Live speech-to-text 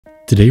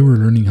Today we're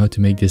learning how to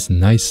make this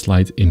nice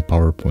slide in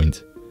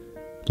PowerPoint.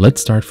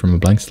 Let's start from a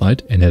blank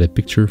slide and add a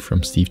picture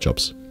from Steve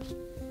Jobs.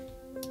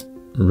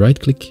 Right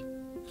click,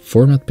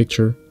 format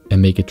picture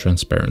and make it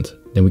transparent.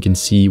 Then we can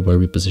see where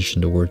we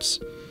position the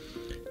words.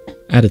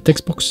 Add a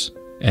text box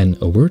and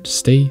a word,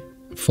 stay,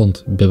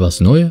 font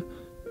Bebas Neue,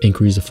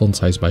 increase the font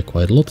size by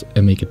quite a lot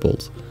and make it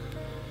bold.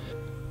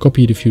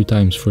 Copy it a few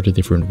times for the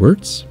different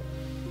words.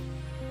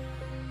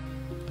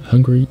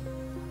 Hungry,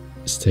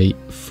 stay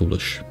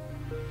foolish.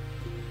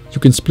 You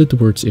can split the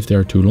words if they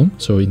are too long,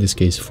 so in this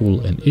case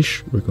fool and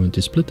ish, we're going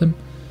to split them.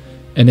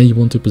 And then you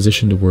want to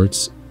position the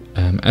words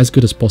as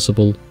good as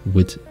possible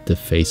with the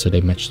face, so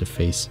they match the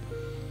face.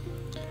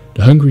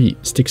 The hungry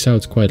sticks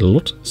out quite a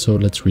lot, so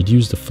let's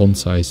reduce the font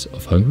size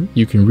of hungry.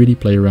 You can really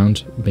play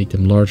around, make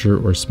them larger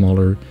or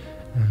smaller,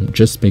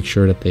 just make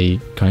sure that they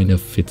kind of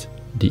fit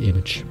the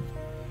image.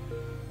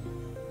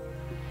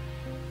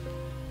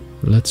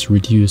 Let's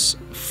reduce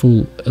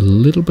full a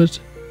little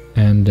bit.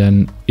 And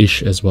then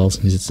ish as well,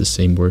 since it's the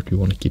same word, we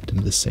want to keep them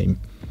the same.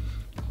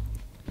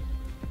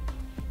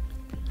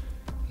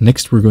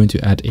 Next we're going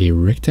to add a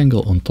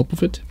rectangle on top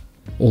of it,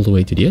 all the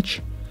way to the edge.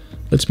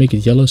 Let's make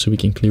it yellow so we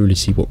can clearly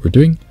see what we're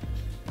doing.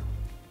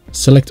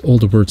 Select all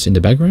the words in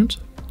the background,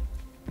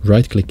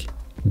 right click,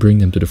 bring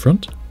them to the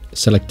front,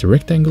 select the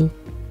rectangle,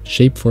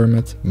 shape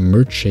format,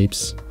 merge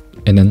shapes,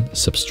 and then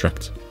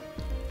subtract.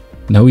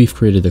 Now we've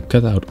created a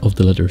cutout of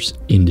the letters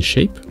in the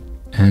shape,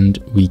 and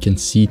we can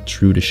see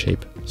through the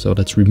shape. So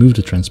let's remove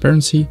the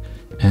transparency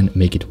and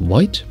make it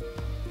white.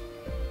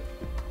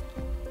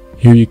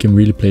 Here you can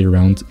really play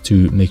around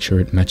to make sure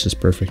it matches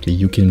perfectly.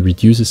 You can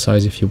reduce the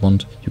size if you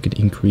want, you can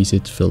increase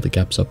it, fill the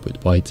gaps up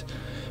with white.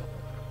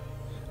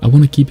 I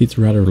want to keep it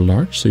rather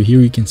large, so here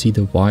you can see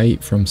the Y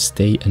from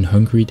stay and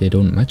hungry, they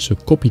don't match, so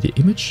copy the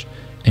image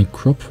and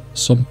crop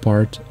some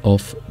part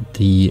of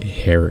the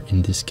hair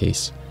in this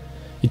case.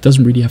 It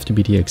doesn't really have to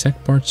be the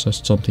exact part,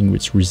 just something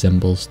which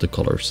resembles the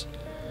colors.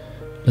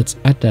 Let's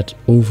add that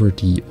over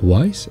the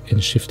Y's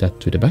and shift that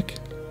to the back.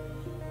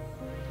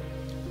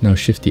 Now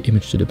shift the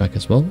image to the back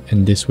as well,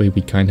 and this way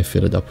we kind of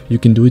fill it up. You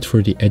can do it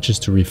for the edges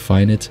to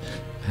refine it,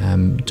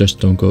 just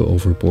don't go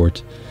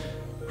overboard.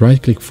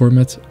 Right click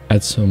format,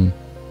 add some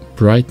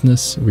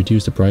brightness,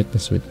 reduce the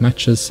brightness so it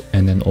matches,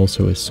 and then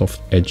also a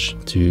soft edge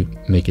to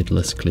make it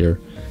less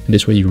clear. And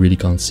this way you really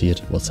can't see it,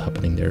 what's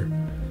happening there.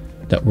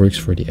 That works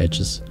for the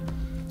edges.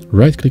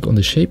 Right click on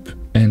the shape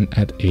and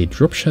add a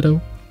drop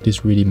shadow.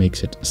 This really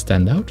makes it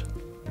stand out.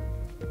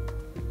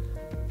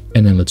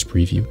 And then let's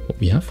preview what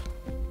we have.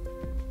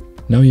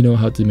 Now you know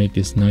how to make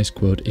this nice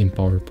quote in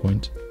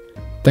PowerPoint.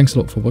 Thanks a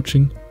lot for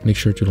watching. Make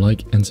sure to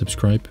like and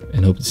subscribe,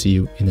 and hope to see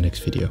you in the next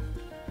video.